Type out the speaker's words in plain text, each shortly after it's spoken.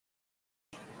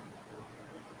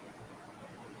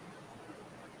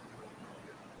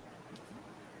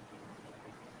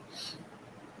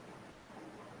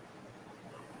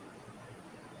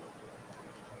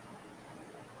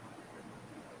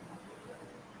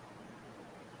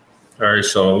All right,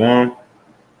 shalom. All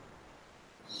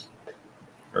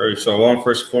right, shalom.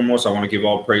 First and foremost, I want to give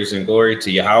all praise and glory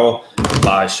to Yahawah,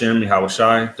 Hashem,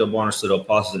 Yahawashi, double honors to the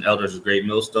apostles and elders of Great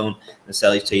Millstone, and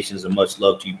salutations and much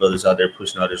love to you brothers out there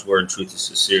pushing out His word in truth and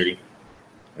sincerity.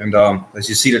 And as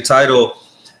you see the title,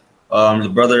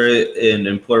 the brother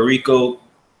in Puerto Rico,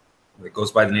 it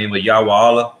goes by the name of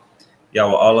Yahawah,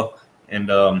 and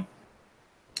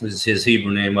this is his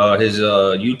Hebrew name. His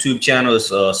YouTube channel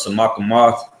is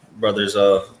Samakamoth. Brothers,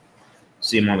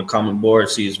 see him on the comment board,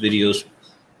 see his videos.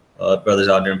 Brothers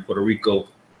out there in Puerto Rico,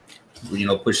 you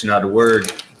know, pushing out the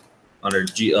word under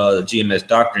GMS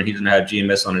doctrine. He doesn't have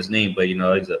GMS on his name, but you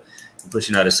know, he's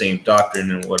pushing out the same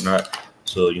doctrine and whatnot.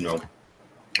 So you know,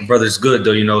 brother's good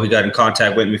though. You know, he got in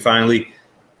contact with me finally.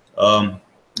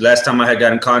 Last time I had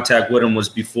got in contact with him was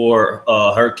before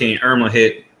Hurricane Irma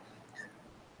hit.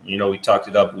 You know, we talked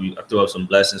it up. I threw up some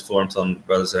blessings for him, telling the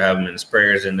brothers to have him in his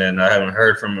prayers, and then I haven't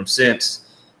heard from him since.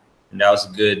 And that was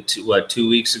a good 2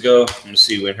 weeks ago. Let me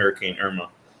see when Hurricane Irma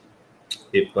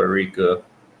hit Puerto Rico.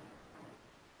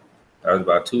 That was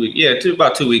about 2 weeks. Yeah,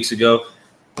 about 2 weeks ago.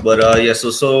 But yeah,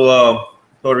 so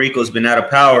Puerto Rico's been out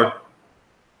of power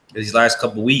these last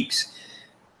couple weeks.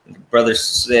 The brother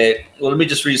said, well, let me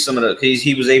just read some of the.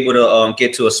 He was able to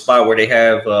get to a spot where they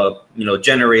have you know,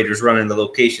 generators running the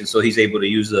location, so he's able to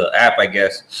use the app, I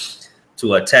guess,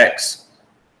 to text.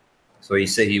 So he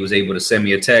said he was able to send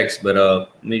me a text, but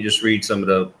let me just read some of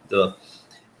the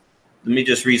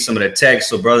text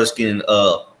so brothers can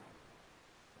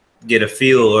get a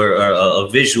feel or a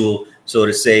visual, so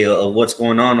to say, of what's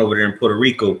going on over there in Puerto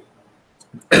Rico.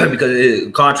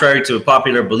 Because contrary to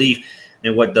popular belief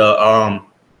and what the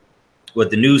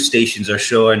news stations are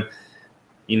showing,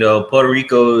 you know, Puerto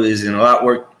Rico is in a lot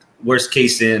worse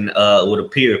case than would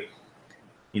appear.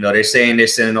 You know, they're saying they're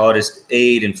sending all this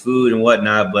aid and food and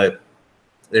whatnot, but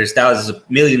there's thousands of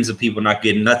millions of people not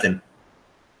getting nothing.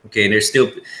 Okay, and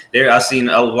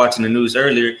I was watching the news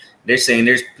earlier. They're saying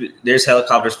there's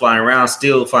helicopters flying around,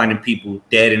 still finding people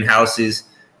dead in houses.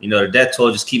 You know, the death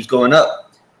toll just keeps going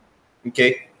up.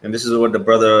 Okay, and this is what the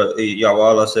brother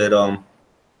Yahawah said.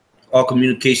 All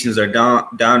communications are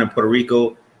down in Puerto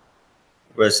Rico.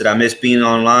 Where it said, I miss being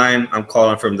online. I'm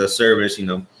calling from the service. You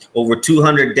know, over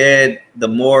 200 dead. The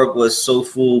morgue was so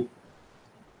full.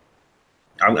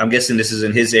 I'm guessing this is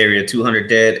in his area. 200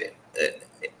 dead.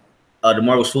 The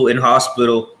morgue was full in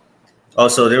hospital.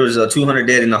 Also, there was 200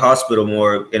 dead in the hospital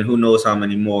morgue, and who knows how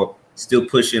many more. Still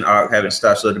pushing out, haven't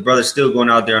stopped. So the brother's still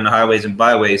going out there on the highways and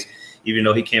byways, even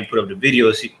though he can't put up the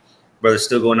videos. Brother's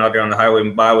still going out there on the highway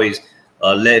and byways,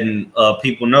 letting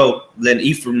people know, letting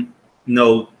Ephraim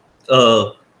know.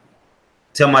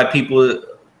 Tell my people.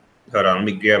 Hold on, let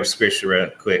me grab a scripture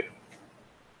real quick.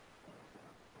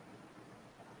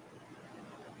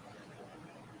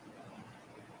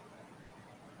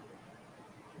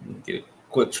 Get a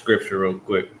quick scripture real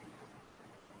quick.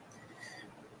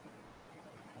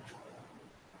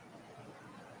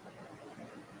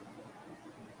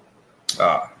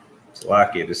 It's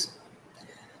lucky this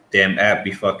damn app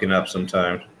be fucking up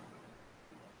sometimes.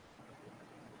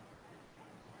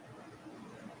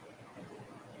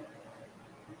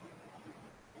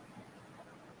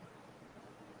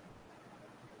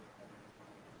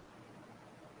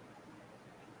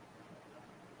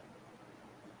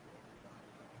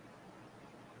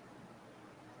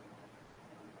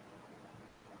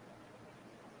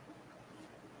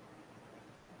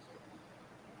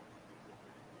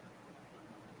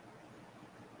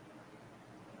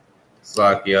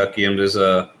 Yucky. I'm just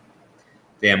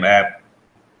damn app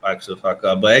actually fuck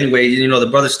up. But anyway, you know, the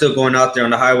brother's still going out there on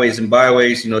the highways and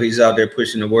byways. You know, he's out there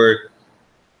pushing the word.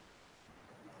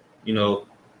 You know,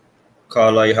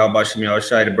 call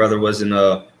Yahawashi. The brother wasn't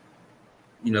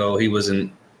you know, he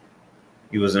wasn't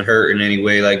hurt in any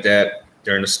way like that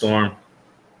during the storm.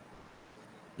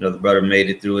 You know, the brother made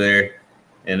it through there.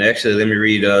 And actually, let me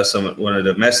read one of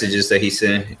the messages that he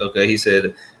sent. Okay, he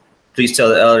said, please tell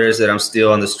the elders that I'm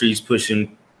still on the streets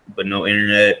pushing, but no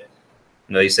internet.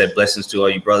 You know, he said, blessings to all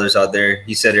you brothers out there.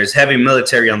 He said there's heavy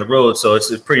military on the road, so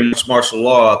it's pretty much martial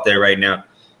law out there right now,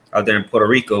 out there in Puerto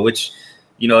Rico, which,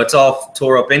 you know, it's all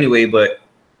tore up anyway. But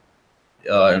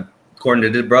according to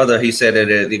the brother, he said that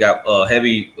they got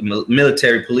heavy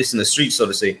military police in the streets, so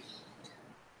to say.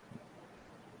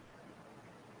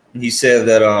 He said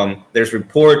that there's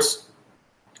reports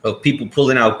of people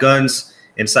pulling out guns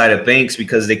inside of banks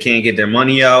because they can't get their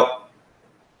money out.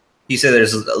 He said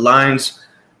there's lines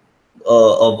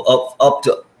of up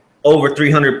to over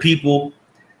 300 people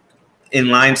in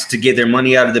lines to get their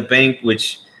money out of the bank,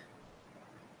 which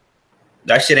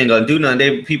that shit ain't gonna do nothing.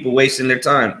 They people wasting their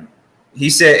time. He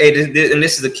said, hey, and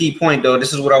this is the key point, though.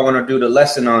 This is what I want to do the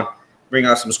lesson on, bring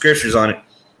out some scriptures on it.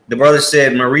 The brother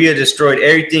said, Maria destroyed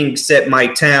everything except my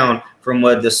town from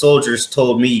what the soldiers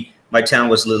told me my town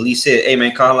was the least hit.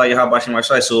 Amen.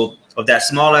 So of that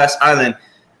small-ass island,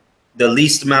 the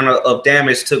least amount of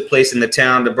damage took place in the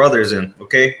town the brother's in,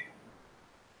 okay?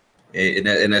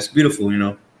 And that's beautiful, you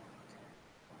know.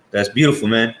 That's beautiful,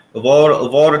 man. Of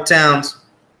all the towns,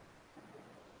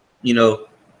 you know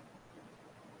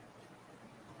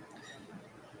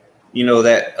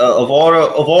that of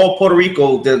all Puerto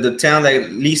Rico, the town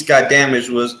that least got damaged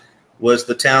was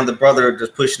the town the brother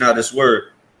just pushing out this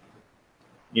word,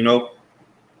 you know,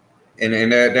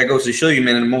 and that goes to show you,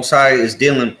 man, the Most High is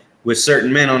dealing with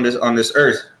certain men on this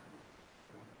earth.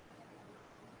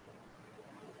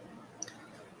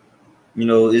 You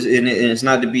know, it's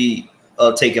not to be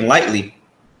taken lightly.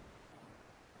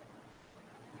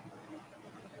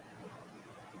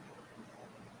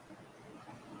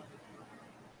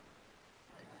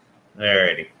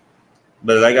 Alrighty.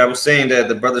 But like I was saying, that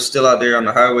the brother's still out there on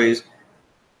the highways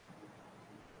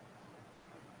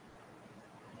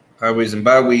and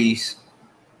byways,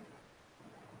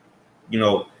 you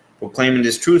know, proclaiming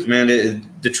this truth, man.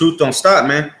 The truth don't stop,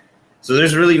 man. So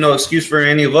there's really no excuse for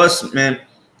any of us, man,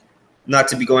 not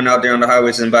to be going out there on the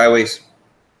highways and byways.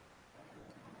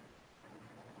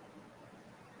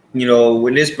 You know,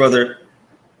 when this brother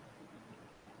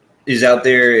is out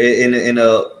there in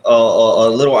a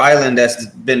little island that's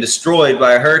been destroyed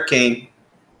by a hurricane,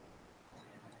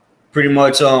 pretty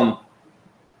much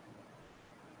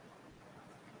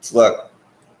it's like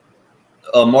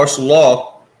martial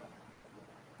law,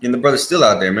 and the brother's still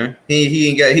out there, man.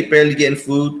 He barely getting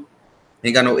food,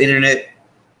 ain't got no internet,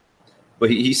 but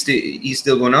he's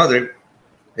still going out there,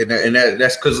 and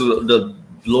that's because the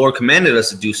Lord commanded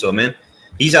us to do so, man.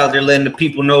 He's out there letting the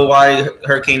people know why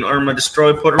Hurricane Irma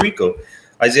destroyed Puerto Rico.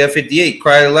 Isaiah 58,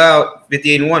 cry aloud,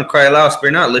 58:1, cry aloud, spare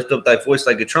not, lift up thy voice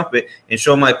like a trumpet, and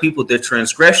show my people their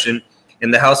transgression, in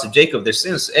the house of Jacob their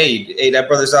sins. Hey, that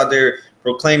brother's out there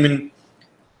proclaiming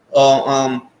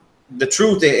the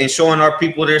truth and showing our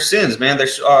people their sins, man, their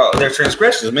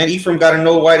transgressions, man. Ephraim got to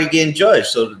know why they're getting judged.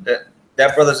 So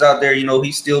that brother's out there, you know,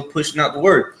 he's still pushing out the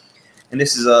word. And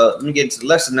this is let me get into the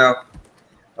lesson now.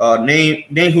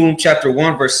 Nahum chapter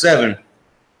 1 verse 7.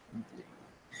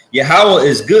 Yahawah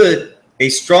is good, a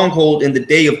stronghold in the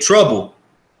day of trouble,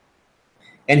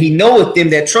 and he knoweth them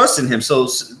that trust in him. So,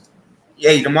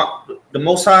 hey, the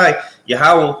Most High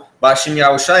Yahawah by Shem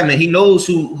Yahawashi, man, he knows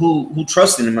who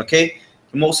trusts in him. Okay,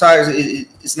 the Most High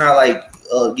it's not like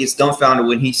gets dumbfounded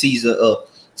when he sees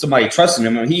somebody trusting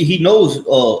him. He knows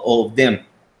of them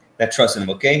that trust in him.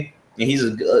 Okay, and he's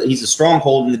a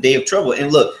stronghold in the day of trouble.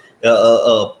 And look.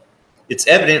 It's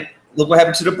evident. Look what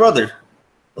happened to the brother.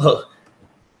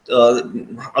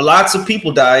 Lots of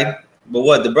people died, but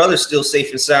what? The brother's still safe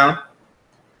and sound.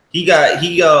 He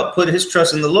put his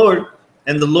trust in the Lord,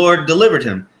 and the Lord delivered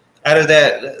him out of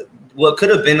that. What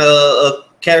could have been a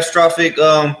catastrophic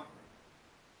brother.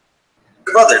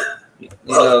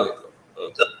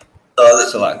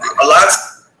 That's a lot.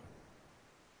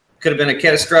 Could have been a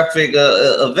catastrophic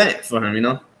event for him, you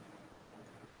know.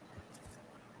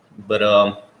 But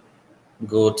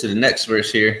go to the next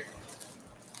verse here.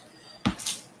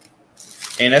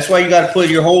 And that's why you got to put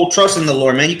your whole trust in the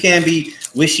Lord, man. You can't be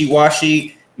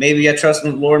wishy-washy. Maybe I trust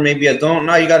in the Lord, maybe I don't.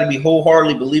 No, you got to be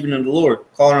wholeheartedly believing in the Lord,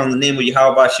 calling on the name of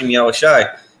Yahawah Shem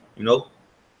Yahawashi, you know.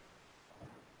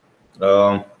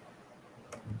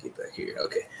 Get back here.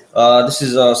 Okay. This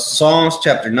is Psalms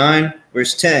chapter 9,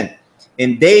 verse 10.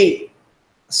 And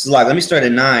let me start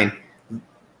at 9.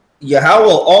 Yahawah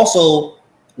also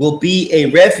will be a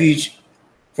refuge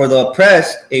for the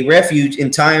oppressed, a refuge in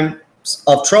times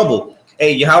of trouble.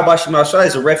 Hey, Yahawah Shem Yahawashi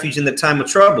is a refuge in the time of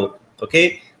trouble.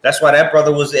 Okay, that's why that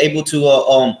brother was able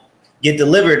to get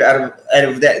delivered out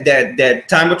of that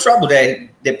time of trouble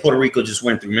that Puerto Rico just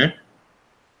went through, man.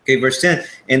 Okay, verse 10.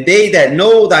 And they that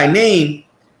know thy name,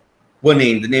 what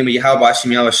name? The name of Yahawah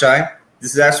Shem Yahawashi.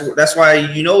 That's why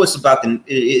you know it's about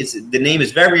the name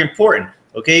is very important.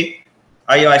 Okay,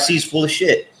 IUIC is full of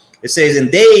shit. It says,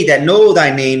 and they that know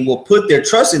thy name will put their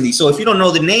trust in thee. So if you don't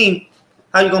know the name,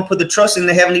 how are you going to put the trust in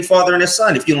the Heavenly Father and His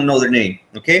Son if you don't know their name?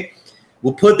 Okay?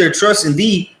 Will put their trust in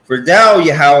thee, for thou,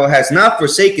 Yahawah, hast not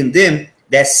forsaken them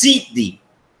that seek thee.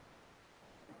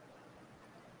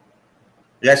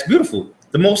 That's beautiful.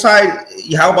 The Most High,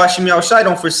 Yahawah Shem Yahawashi,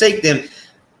 don't forsake them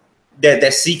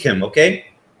that seek Him, okay?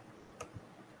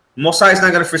 The Most High is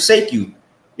not going to forsake you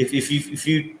if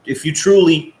you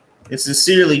truly and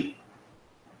sincerely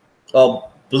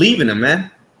believe in Him,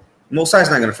 man. Most High is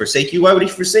not going to forsake you. Why would He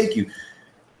forsake you?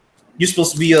 you're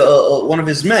supposed to be one of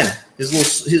his men,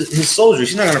 his soldiers.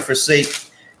 He's not going to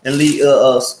forsake and leave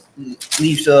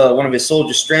one of his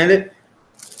soldiers stranded.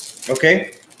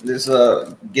 Okay, let's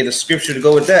get a scripture to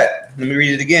go with that. Let me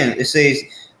read it again. It says,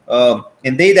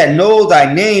 and they that know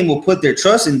thy name will put their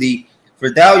trust in thee, for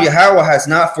thou, Yahawah, has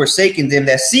not forsaken them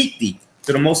that seek thee.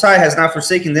 So the Most High has not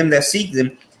forsaken them that seek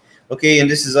them. Okay, and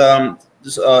this is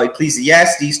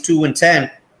Ecclesiastes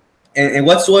 2:10. And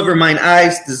whatsoever mine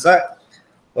eyes desire.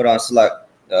 Hold on, it's like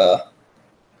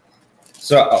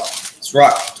it's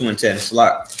rock 2:10. It's a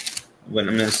lot. When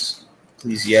I miss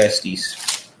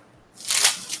Ecclesiastes.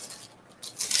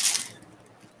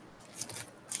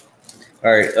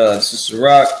 All right, this is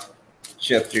Sirach,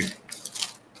 chapter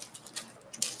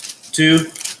 2,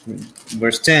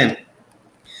 verse 10.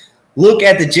 Look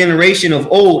at the generation of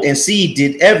old and see,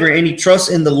 did ever any trust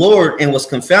in the Lord and was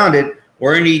confounded,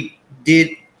 or did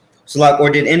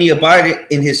any abide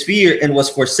in his fear and was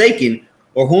forsaken,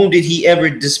 or whom did he ever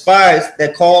despise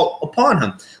that called upon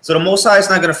him? So the Most High is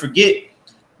not going to forget,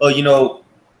 them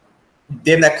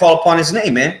that call upon his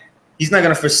name, man. He's not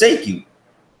going to forsake you.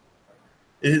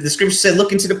 The scripture said,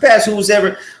 look into the past. Who was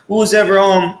ever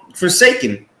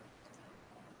forsaken?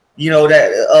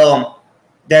 That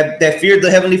feared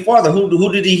the Heavenly Father.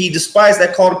 Who did he despise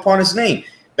that called upon his name?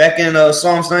 Back in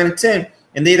Psalms 9:10.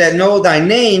 And they that know thy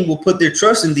name will put their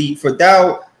trust in thee, for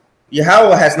thou,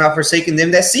 Yahawah, has not forsaken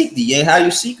them that seek thee. And how you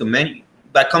seek them, man?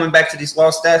 By coming back to these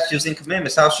laws, statutes, and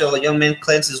commandments. How shall a young man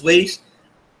cleanse his ways?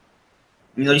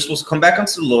 You're supposed to come back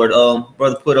unto the Lord.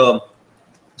 Brother put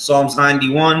Psalms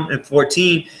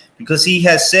 91:14, because he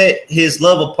has set his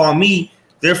love upon me,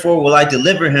 therefore will I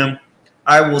deliver him.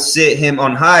 I will set him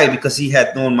on high because he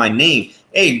hath known my name.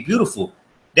 Hey, beautiful.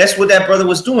 That's what that brother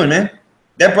was doing, man.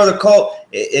 That brother called,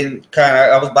 and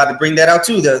I was about to bring that out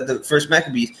too, the first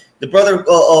Maccabees. The brother,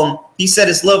 he set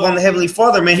his love on the Heavenly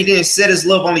Father, man. He didn't set his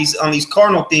love on these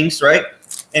carnal things, right?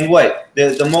 And what?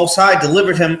 The Most High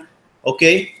delivered him,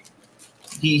 okay?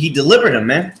 He delivered him,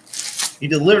 man. He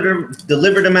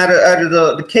delivered him out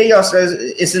of the chaos that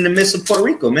is in the midst of Puerto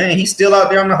Rico, man. He's still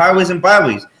out there on the highways and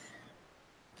byways.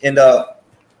 And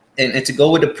to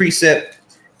go with the precept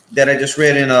that I just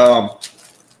read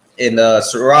in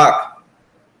Sirach,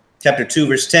 chapter 2,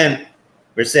 verse 10,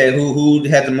 where it said, who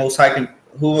had the Most High,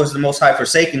 who was the Most High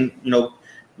forsaken?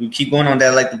 We keep going on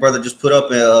that, like the brother just put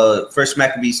up in First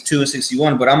Maccabees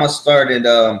 2:61. But I'm gonna start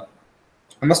at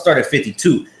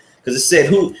 52, because it said,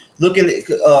 who looking at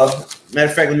matter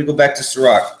of fact, let me go back to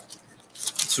Sirach.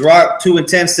 Sirach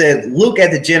 2:10 said, look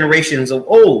at the generations of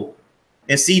old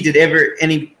and see, did ever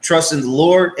any trust in the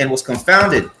Lord and was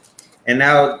confounded. And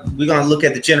now we're going to look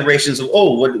at the generations of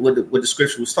old, what the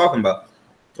scripture was talking about,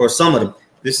 or some of them.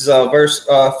 This is verse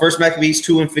First Maccabees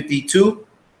 2:52.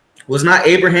 Was not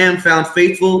Abraham found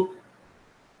faithful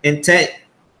in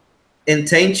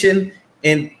intention,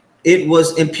 and it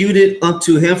was imputed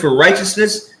unto him for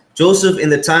righteousness? Joseph, in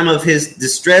the time of his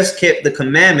distress, kept the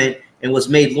commandment and was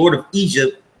made Lord of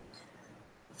Egypt.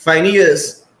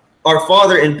 Phinehas, our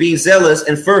father, in being zealous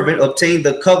and fervent, obtained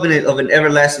the covenant of an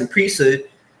everlasting priesthood.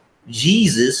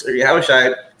 Jesus, or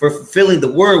Yahawashi, for fulfilling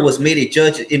the word, was made a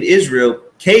judge in Israel.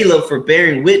 Caleb, for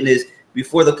bearing witness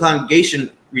before the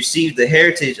congregation, received the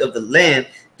heritage of the land.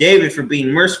 David, for being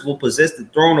merciful, possessed the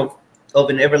throne of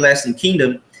an everlasting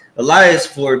kingdom. Elias,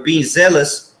 for being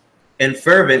zealous and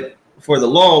fervent for the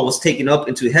law, was taken up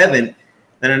into heaven.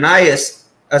 Ananias,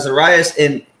 Azarias,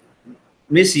 and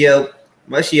Mishael,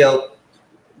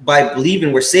 by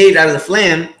believing, were saved out of the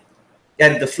flame.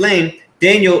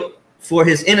 Daniel, for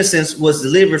his innocence, was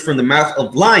delivered from the mouth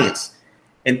of lions.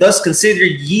 And thus consider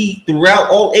ye throughout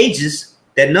all ages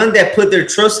that none that put their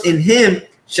trust in him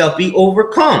shall be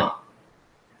overcome.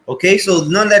 Okay, so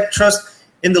none that trust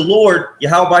in the Lord,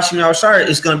 Yahawashi,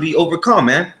 is going to be overcome,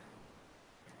 man.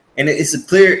 And it's a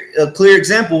clear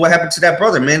example what happened to that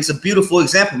brother, man. It's a beautiful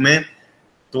example, man.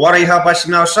 The water Yahawashi,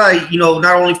 not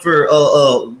only for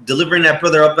delivering that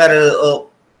brother up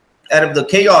out of the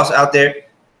chaos out there,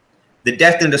 the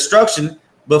death and destruction,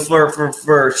 but for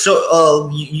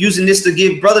using this to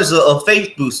give brothers a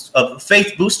faith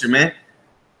booster, man.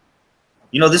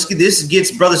 This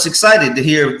gets brothers excited to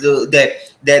hear that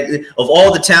of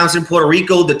all the towns in Puerto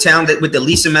Rico, the town that with the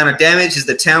least amount of damage is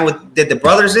the town that the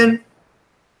brothers in.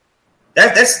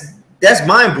 That's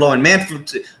mind blowing, man.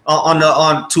 On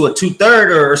to a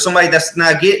 2/3 or somebody that's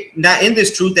not in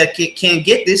this truth that can't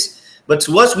get this, but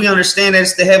to us we understand that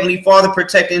it's the Heavenly Father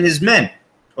protecting His men.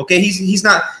 Okay, he's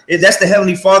not. That's the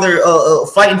Heavenly Father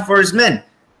fighting for His men,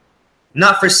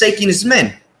 not forsaking His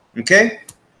men. Okay.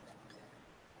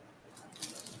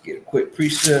 Get a quick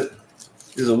precept.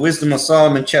 There's a Wisdom of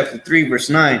Solomon, chapter 3, verse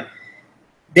 9.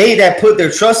 they that put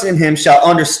their trust in him shall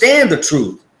understand the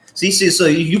truth. See, so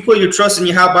you put your trust in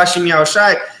Yahawashi,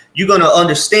 Yahawashi, you're gonna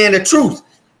understand the truth.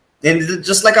 And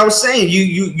just like I was saying,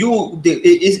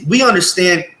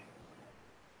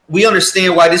 we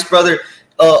understand why this brother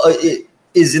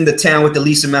is in the town with the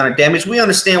least amount of damage. We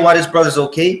understand why this brother's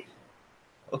okay.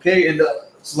 Okay, and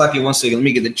it's lucky. 1 second, let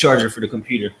me get the charger for the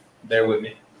computer. Bear with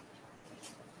me.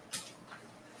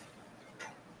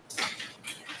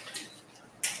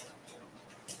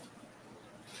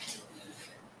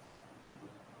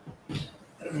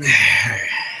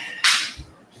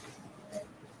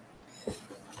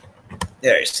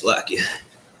 There, it's lucky.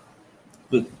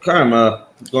 But karma,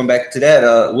 going back to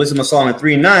that, Wisdom of Solomon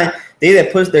 3:9, they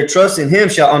that put their trust in him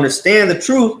shall understand the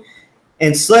truth,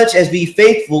 and such as be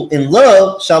faithful in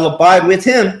love shall abide with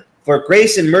him. For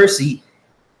grace and mercy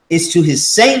is to his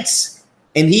saints,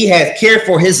 and he hath care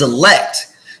for his elect.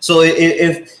 So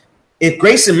if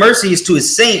grace and mercy is to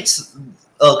his saints,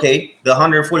 okay, the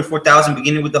 144,000,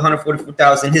 beginning with the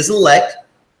 144,000, his elect,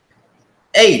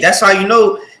 hey, that's how you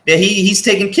know that he's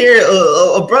taking care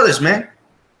of brothers, man,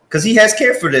 because he has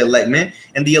care for the elect, man.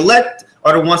 And the elect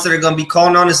are the ones that are going to be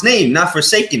calling on his name, not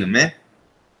forsaking him, man.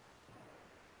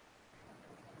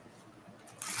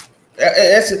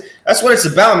 That's what it's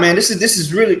about, man. This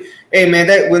is really, hey, man,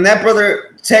 that when that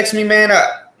brother texted me, man,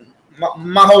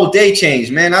 my whole day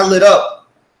changed, man. I lit up,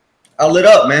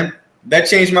 man. That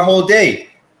changed my whole day.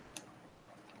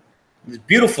 It's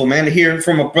beautiful, man, to hear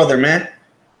from a brother, man.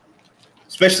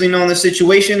 Especially knowing the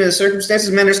situation and the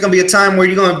circumstances, man. There's gonna be a time where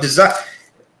you're gonna desire.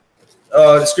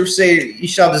 The scriptures say, "You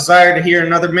shall desire to hear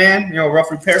another man." You know,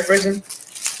 roughly paraphrasing.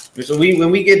 So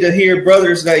when we get to hear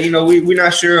brothers that we're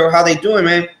not sure how they doing,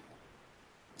 man.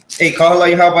 Hey, call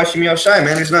like Yahawashi, Yahawashi,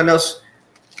 man. There's nothing else,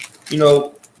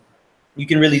 you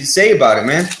can really say about it,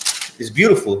 man. It's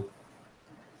beautiful.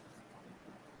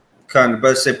 Kind of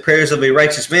brother said, "Prayers of a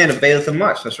righteous man availeth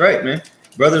much." That's right, man.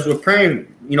 Brothers were praying,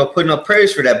 putting up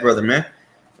prayers for that brother, man.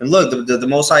 And look, the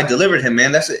Most High delivered him,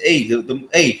 man. That's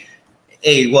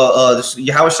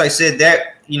Yahawashi said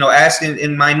that, asking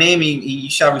in my name, you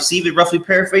shall receive it. Roughly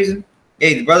paraphrasing.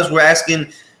 Hey, the brothers were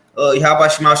asking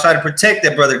Yahawashi Yahawashi to protect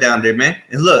that brother down there, man.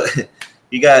 And look,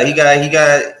 he's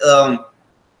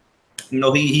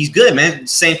good, man.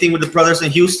 Same thing with the brothers in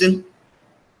Houston.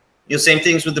 Same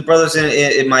things with the brothers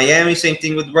in Miami. Same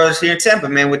thing with the brothers here in Tampa,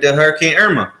 man, with the Hurricane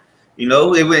Irma.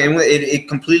 It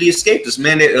completely escaped us,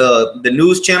 man. The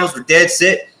news channels were dead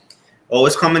set. Oh,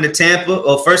 it's coming to Tampa.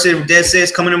 Oh, first they were dead set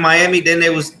it's coming to Miami. Then they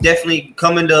was definitely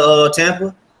coming to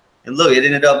Tampa. And look, it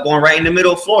ended up going right in the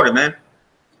middle of Florida, man.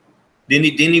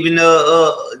 Didn't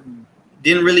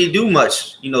really do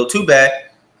much, too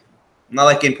bad. Not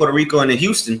like in Puerto Rico and in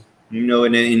Houston,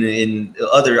 and in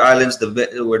other islands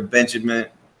where Benjamin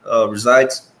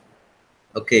resides.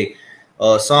 Okay,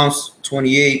 Psalms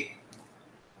 28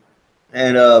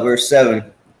 and verse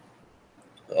 7.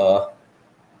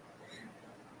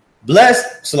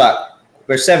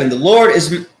 Verse 7. The Lord is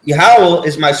Yahawah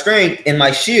is my strength and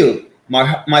my shield.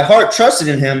 My heart trusted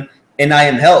in him, and I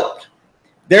am helped.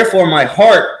 Therefore my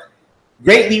heart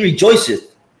greatly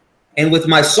rejoiceth, and with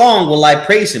my song will I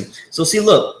praise him. So see,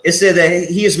 look, it said that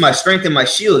he is my strength and my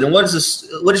shield. And what is this?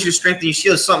 What is your strength and your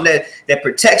shield? Something that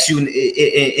protects you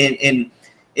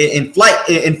in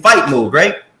fight mode,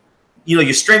 right?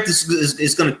 Your strength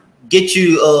is going to get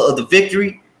you the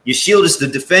victory. Your shield is to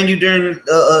defend you during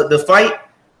the fight.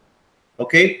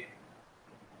 Okay.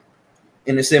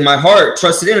 And it said, my heart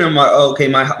trusted in him.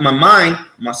 My mind,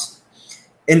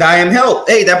 and I am helped.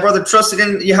 Hey, that brother trusted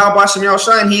in Yahawashi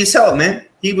Yahawashi, and he is helped, man.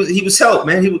 He was helped,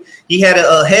 man. He had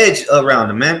a hedge around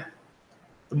him, man.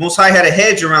 The Most High had a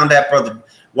hedge around that brother.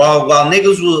 While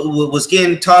niggas was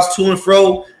getting tossed to and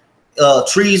fro,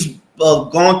 trees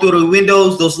going through the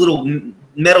windows, those little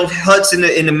metal huts in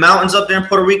the mountains up there in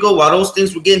Puerto Rico, while those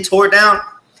things were getting tore down,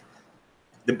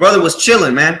 the brother was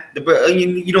chilling, man. The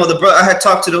brother I had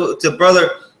talked to the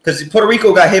brother because Puerto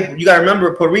Rico got hit. You got to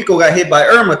remember, Puerto Rico got hit by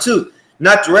Irma too,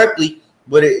 not directly.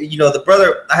 But the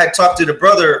brother, I had talked to the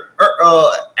brother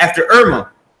after Irma,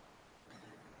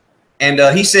 and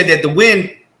he said that the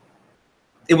wind,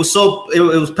 it was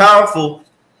powerful.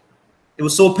 It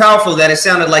was so powerful that it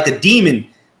sounded like a demon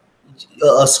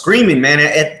screaming, man,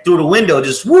 through the window,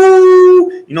 just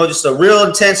woo, just a real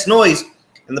intense noise.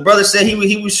 And the brother said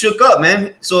he was shook up,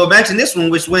 man. So imagine this one,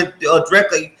 which went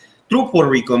directly through Puerto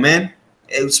Rico, man.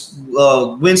 It was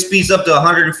wind speeds up to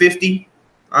 150.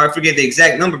 I forget the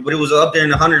exact number, but it was up there in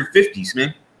the 150s,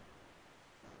 man.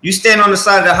 You stand on the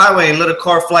side of the highway and let a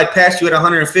car fly past you at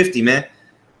 150, man.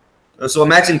 So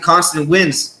imagine constant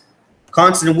wind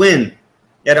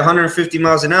at 150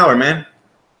 miles an hour, man.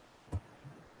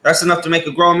 That's enough to make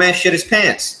a grown man shit his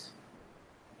pants.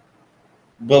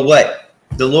 But what?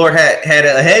 The Lord had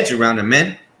a hedge around him,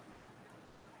 man.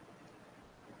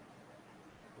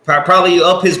 Probably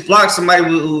up his block, somebody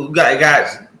who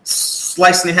got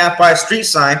sliced in half by a street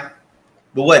sign.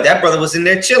 But what? That brother was in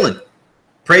there chilling,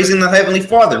 praising the Heavenly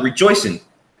Father, rejoicing.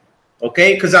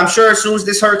 Okay? Because I'm sure as soon as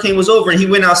this hurricane was over and he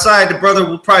went outside, the brother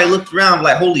would probably look around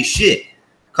like, holy shit.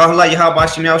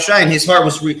 Yahawashi, and his heart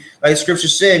was, like the scripture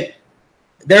said,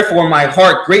 therefore my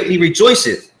heart greatly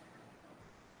rejoiceth.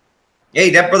 Hey,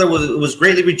 that brother was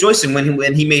greatly rejoicing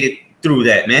when he made it through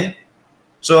that, man.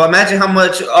 So imagine how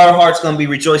much our heart's going to be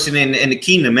rejoicing in the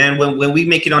kingdom, man, when we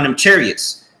make it on them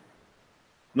chariots.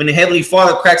 When the Heavenly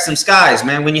Father cracks them skies,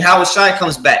 man. When Yahawashi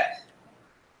comes back.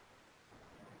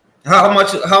 How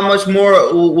much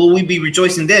more will we be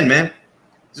rejoicing then, man?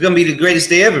 It's going to be the greatest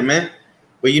day ever, man.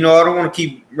 But, you know, I don't want to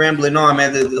keep rambling on,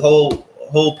 man. The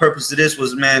whole purpose of this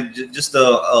was, man, just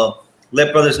to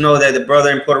let brothers know that the brother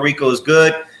in Puerto Rico is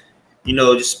good. You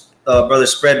know, just brother,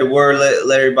 spread the word.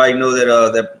 Let everybody know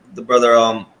that that the brother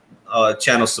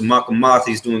channel Samaka Moth,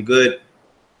 he's doing good.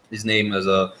 His name is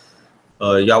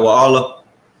Yahawah.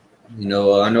 You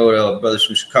know, I know brothers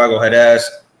from Chicago had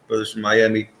asked, brothers from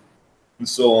Miami, and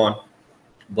so on.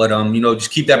 But you know,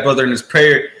 just keep that brother in his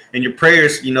prayer. In your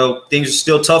prayers, you know, things are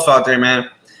still tough out there, man.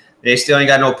 They still ain't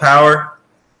got no power.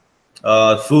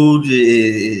 Food,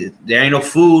 there ain't no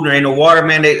food, there ain't no water,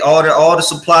 man. All the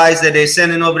supplies that they're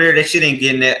sending over there, that shit ain't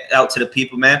getting that out to the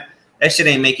people, man. That shit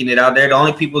ain't making it out there. The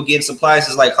only people getting supplies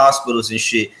is like hospitals and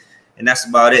shit, and that's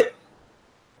about it.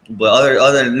 But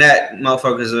other than that,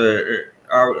 motherfuckers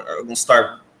are gonna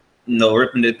start, you know,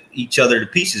 ripping each other to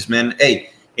pieces, man. Hey.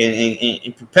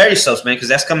 And prepare yourselves, man, because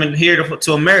that's coming here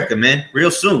to America, man, real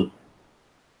soon.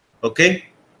 Okay?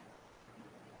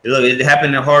 Look, it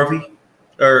happened in Harvey,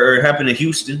 or it happened in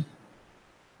Houston.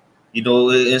 You know,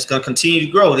 it's going to continue to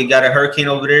grow. They got a hurricane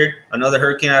over there, another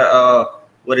hurricane.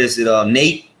 What is it?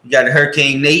 Nate. You got a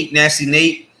Hurricane Nate, Nasty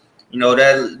Nate. You know,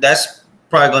 that's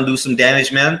probably going to do some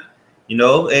damage, man. You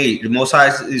know, hey, the Most High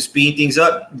is speeding things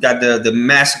up. You got the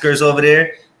massacres over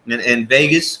there in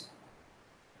Vegas.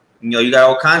 You know, you got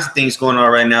all kinds of things going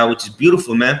on right now, which is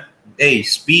beautiful, man. Hey,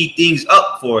 speed things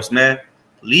up for us, man.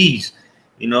 Please,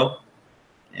 you know,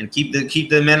 and keep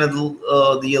the men of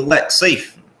the elect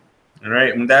safe. All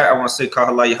right. And with that, I want to say,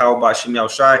 Kahala Yahawah Shim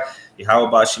Yahawashi,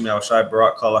 Yahawah Shim Yahawashi,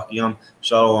 Barak Kalakiyam,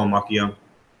 Shalom Makiyam.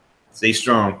 Stay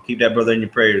strong. Keep that brother in your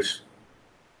prayers.